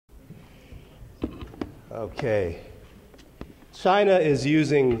Okay. China is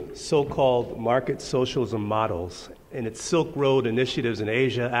using so-called market socialism models in its Silk Road initiatives in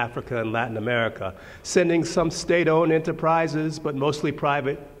Asia, Africa, and Latin America, sending some state-owned enterprises, but mostly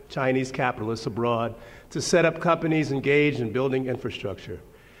private Chinese capitalists abroad, to set up companies engaged in building infrastructure.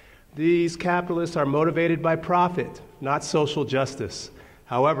 These capitalists are motivated by profit, not social justice.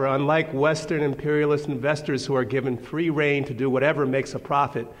 However, unlike Western imperialist investors who are given free rein to do whatever makes a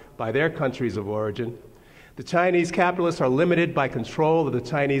profit by their countries of origin, the Chinese capitalists are limited by control of the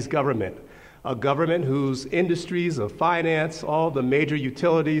Chinese government, a government whose industries of finance, all the major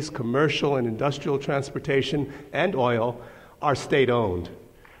utilities, commercial and industrial transportation, and oil are state-owned.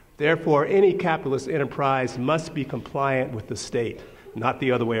 Therefore, any capitalist enterprise must be compliant with the state, not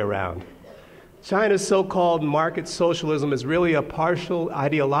the other way around. China's so-called market socialism is really a partial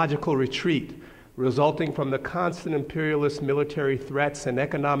ideological retreat resulting from the constant imperialist military threats and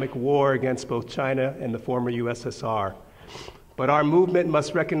economic war against both China and the former USSR. But our movement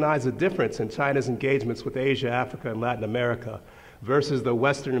must recognize the difference in China's engagements with Asia, Africa, and Latin America versus the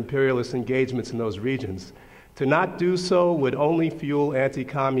Western imperialist engagements in those regions. To not do so would only fuel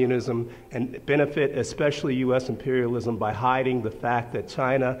anti-communism and benefit especially U.S. imperialism by hiding the fact that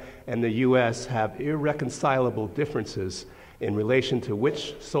China and the U.S. have irreconcilable differences in relation to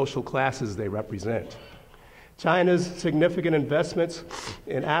which social classes they represent. China's significant investments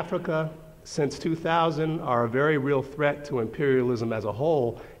in Africa since 2000 are a very real threat to imperialism as a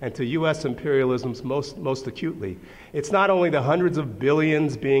whole and to U.S. imperialism most acutely. It's not only the hundreds of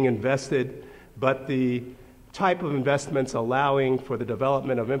billions being invested, but the type of investments allowing for the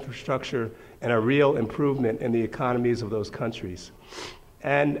development of infrastructure and a real improvement in the economies of those countries.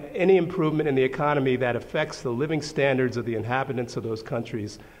 And any improvement in the economy that affects the living standards of the inhabitants of those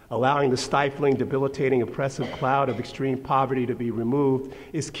countries, allowing the stifling, debilitating, oppressive cloud of extreme poverty to be removed,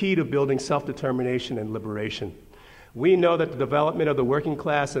 is key to building self-determination and liberation. We know that the development of the working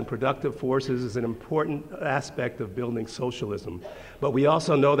class and productive forces is an important aspect of building socialism. But we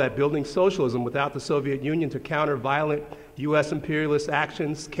also know that building socialism without the Soviet Union to counter violent U.S. imperialist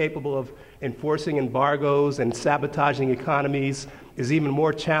actions capable of enforcing embargoes and sabotaging economies is even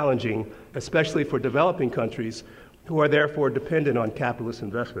more challenging, especially for developing countries who are therefore dependent on capitalist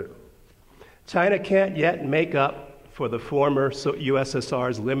investment. China can't yet make up for the former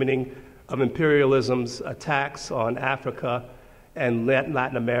USSR's limiting of imperialism's attacks on Africa and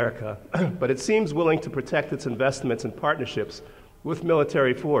Latin America, but it seems willing to protect its investments and partnerships with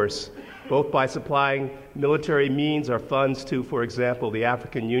military force, both by supplying military means or funds to, for example, the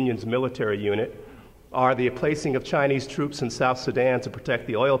African Union's military unit, or the placing of Chinese troops in South Sudan to protect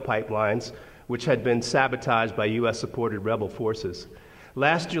the oil pipelines, which had been sabotaged by U.S.-supported rebel forces.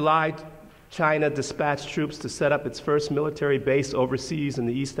 Last July, China dispatched troops to set up its first military base overseas in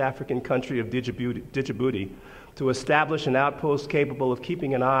the East African country of Djibouti to establish an outpost capable of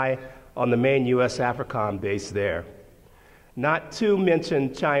keeping an eye on the main U.S. AFRICOM base there. Not to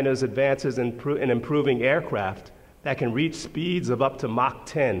mention China's advances in improving aircraft that can reach speeds of up to Mach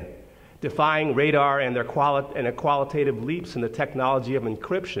 10, defying radar and their qualitative leaps in the technology of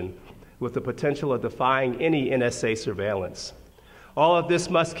encryption with the potential of defying any NSA surveillance. All of this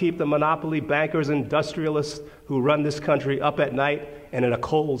must keep the monopoly bankers and industrialists who run this country up at night and in a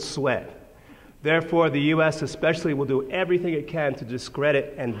cold sweat. Therefore, the U.S. especially will do everything it can to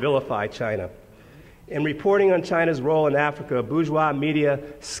discredit and vilify China. In reporting on China's role in Africa, bourgeois media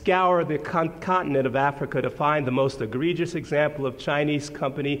scour the continent of Africa to find the most egregious example of Chinese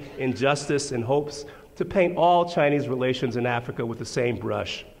company injustice in hopes to paint all Chinese relations in Africa with the same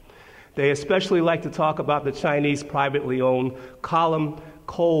brush. They especially like to talk about the Chinese privately owned Column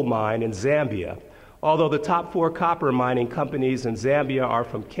coal mine in Zambia. Although the top 4 copper mining companies in Zambia are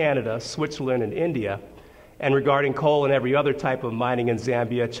from Canada, Switzerland, and India, and regarding coal and every other type of mining in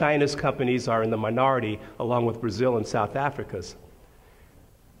Zambia, China's companies are in the minority, along with Brazil and South Africa's.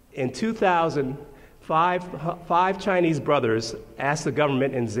 In 2000, five Chinese brothers asked the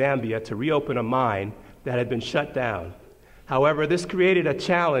government in Zambia to reopen a mine that had been shut down. However, this created a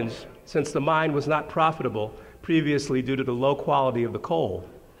challenge since the mine was not profitable previously due to the low quality of the coal.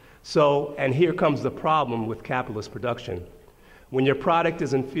 So, and here comes the problem with capitalist production. When your product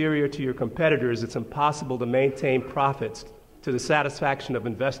is inferior to your competitors, it's impossible to maintain profits to the satisfaction of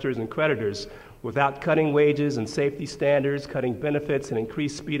investors and creditors without cutting wages and safety standards, cutting benefits, and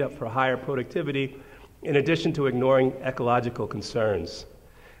increased speed up for higher productivity, in addition to ignoring ecological concerns.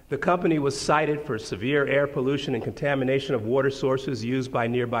 The company was cited for severe air pollution and contamination of water sources used by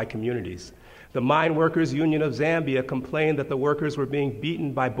nearby communities. The Mine Workers Union of Zambia complained that the workers were being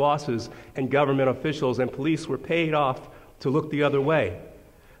beaten by bosses and government officials, and police were paid off to look the other way.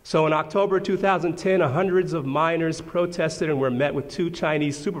 So in October 2010, hundreds of miners protested and were met with 2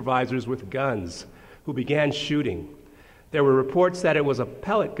 Chinese supervisors with guns who began shooting. There were reports that it was a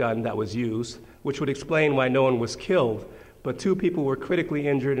pellet gun that was used, which would explain why no one was killed, but 2 people were critically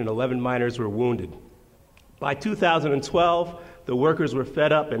injured and 11 miners were wounded. By 2012, the workers were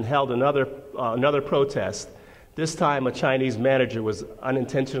fed up and held another protest. This time, a Chinese manager was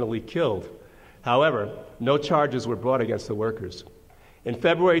unintentionally killed. However, no charges were brought against the workers. In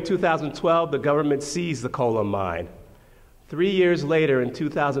February 2012, the government seized the Kola mine. 3 years later, in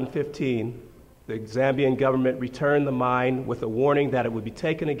 2015, the Zambian government returned the mine with a warning that it would be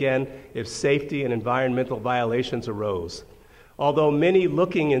taken again if safety and environmental violations arose. Although many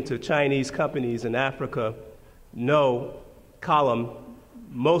looking into Chinese companies in Africa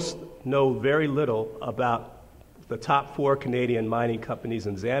most know very little about the top 4 Canadian mining companies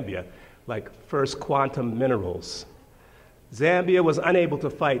in Zambia, like First Quantum Minerals. Zambia was unable to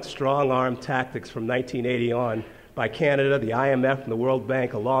fight strong-arm tactics from 1980 on by Canada, the IMF, and the World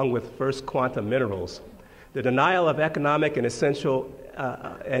Bank, along with First Quantum Minerals. The denial of economic aid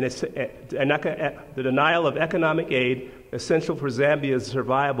essential for Zambia's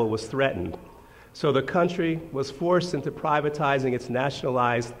survival was threatened. So the country was forced into privatizing its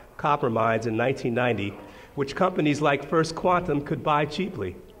nationalized copper mines in 1990, which companies like First Quantum could buy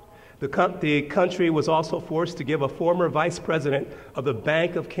cheaply. The country was also forced to give a former vice president of the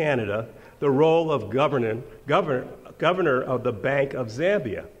Bank of Canada the role of governor of the Bank of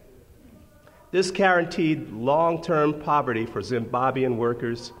Zambia. This guaranteed long-term poverty for Zambian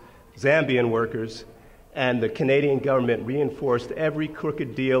workers, and the Canadian government reinforced every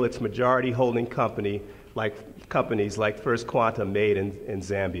crooked deal its majority-holding companies like First Quantum made in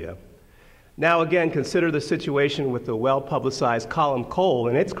Zambia. Now again, consider the situation with the well-publicized column coal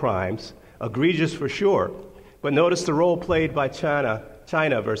and its crimes, egregious for sure, but notice the role played by China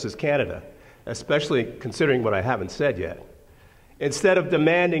versus Canada, especially considering what I haven't said yet. Instead of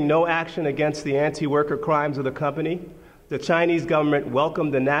demanding no action against the anti-worker crimes of the company, the Chinese government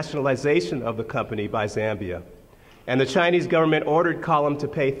welcomed the nationalization of the company by Zambia. And the Chinese government ordered Column to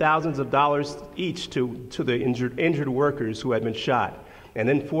pay thousands of dollars each to the injured workers who had been shot, and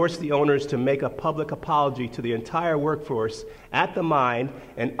then forced the owners to make a public apology to the entire workforce at the mine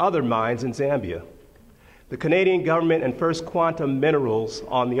and other mines in Zambia. The Canadian government and First Quantum Minerals,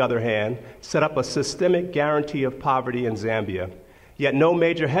 on the other hand, set up a systemic guarantee of poverty in Zambia. Yet no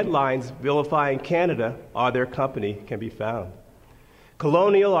major headlines vilifying Canada or their company can be found.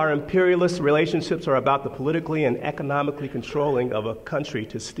 Colonial or imperialist relationships are about the politically and economically controlling of a country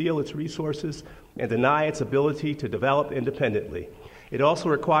to steal its resources and deny its ability to develop independently. It also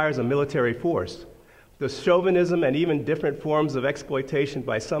requires a military force. The chauvinism and even different forms of exploitation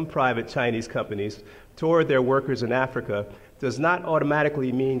by some private Chinese companies toward their workers in Africa does not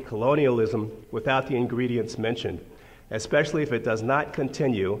automatically mean colonialism without the ingredients mentioned, especially if it does not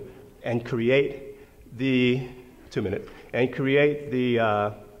continue and create the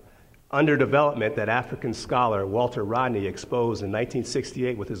underdevelopment that African scholar Walter Rodney exposed in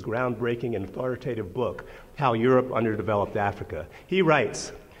 1968 with his groundbreaking and authoritative book, How Europe Underdeveloped Africa. He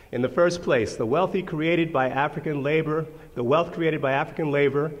writes, in the first place, the wealth created by African labor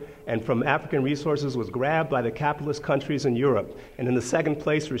and from African resources was grabbed by the capitalist countries in Europe. And in the second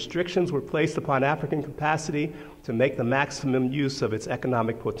place, restrictions were placed upon African capacity to make the maximum use of its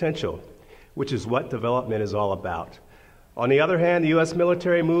economic potential, which is what development is all about. On the other hand, the U.S.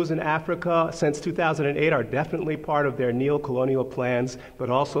 military moves in Africa since 2008 are definitely part of their neo-colonial plans, but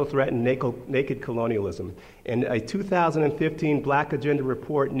also threaten naked colonialism. In a 2015 Black Agenda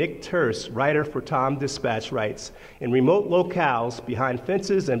report, Nick Terse, writer for Tom Dispatch, writes, in remote locales, behind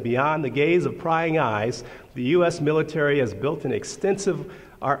fences and beyond the gaze of prying eyes, the U.S. military has built an extensive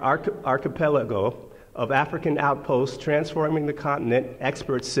archipelago of African outposts, transforming the continent,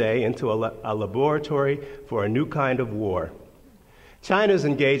 experts say, into a laboratory for a new kind of war. China's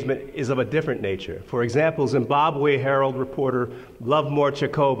engagement is of a different nature. For example, Zimbabwe Herald reporter Lovemore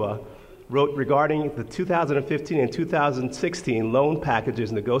Chekova wrote regarding the 2015 and 2016 loan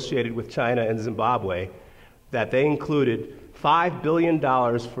packages negotiated with China and Zimbabwe that they included $5 billion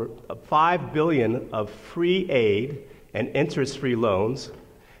of free aid and interest-free loans.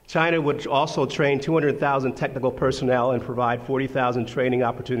 China would also train 200,000 technical personnel and provide 40,000 training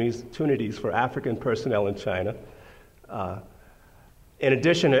opportunities for African personnel in China. In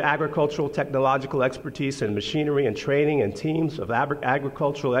addition to agricultural technological expertise and machinery and training, and teams of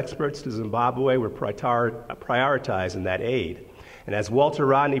agricultural experts to Zimbabwe were prioritized in that aid. And as Walter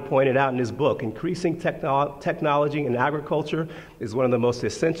Rodney pointed out in his book, increasing technology in agriculture is one of the most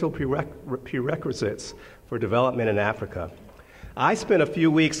essential prerequisites for development in Africa. I spent a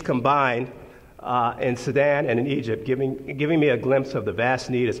few weeks combined in Sudan and in Egypt, giving me a glimpse of the vast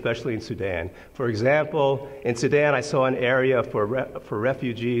need, especially in Sudan. For example, in Sudan, I saw an area for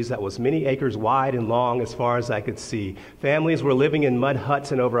refugees that was many acres wide and long as far as I could see. Families were living in mud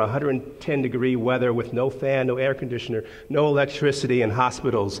huts in over 110-degree weather with no fan, no air conditioner, no electricity, and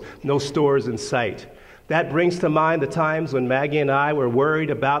hospitals, no stores in sight. That brings to mind the times when Maggie and I were worried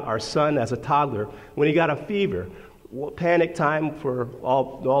about our son as a toddler when he got a fever. Panic time for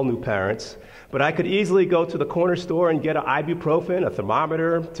all new parents. But I could easily go to the corner store and get an ibuprofen, a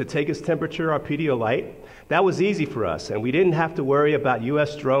thermometer to take his temperature, or Pedialyte. That was easy for us, and we didn't have to worry about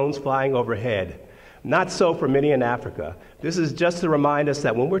U.S. drones flying overhead. Not so for many in Africa. This is just to remind us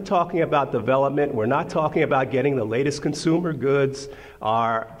that when we're talking about development, we're not talking about getting the latest consumer goods,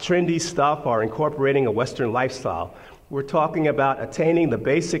 our trendy stuff, or incorporating a Western lifestyle. We're talking about attaining the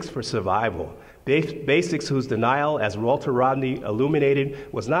basics for survival. Basics whose denial, as Walter Rodney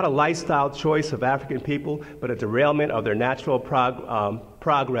illuminated, was not a lifestyle choice of African people, but a derailment of their natural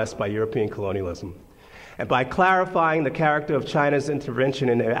progress by European colonialism. And by clarifying the character of China's intervention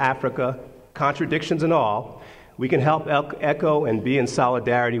in Africa, contradictions and all, we can help echo and be in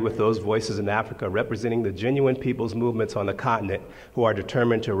solidarity with those voices in Africa representing the genuine people's movements on the continent who are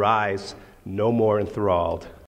determined to rise no more enthralled.